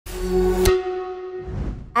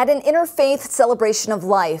At an interfaith celebration of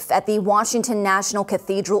life at the Washington National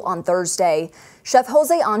Cathedral on Thursday, Chef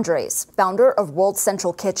José Andrés, founder of World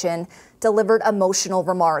Central Kitchen, delivered emotional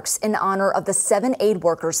remarks in honor of the 7 aid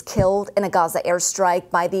workers killed in a Gaza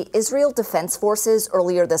airstrike by the Israel Defense Forces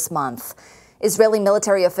earlier this month. Israeli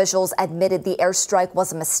military officials admitted the airstrike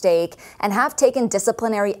was a mistake and have taken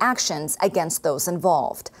disciplinary actions against those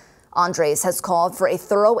involved. Andrés has called for a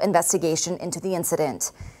thorough investigation into the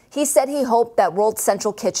incident. He said he hoped that World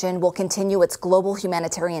Central Kitchen will continue its global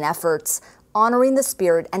humanitarian efforts, honoring the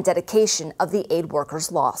spirit and dedication of the aid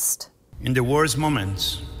workers lost. In the worst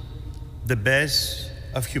moments, the best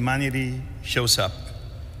of humanity shows up.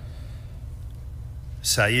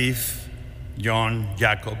 Saif, John,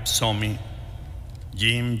 Jacob, Somi,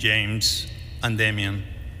 Jim, James, and Damien.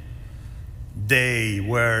 They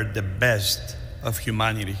were the best of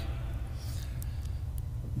humanity.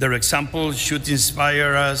 Their example should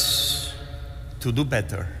inspire us to do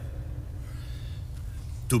better,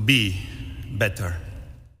 to be better.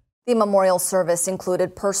 The memorial service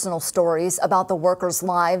included personal stories about the workers'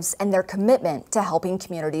 lives and their commitment to helping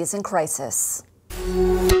communities in crisis.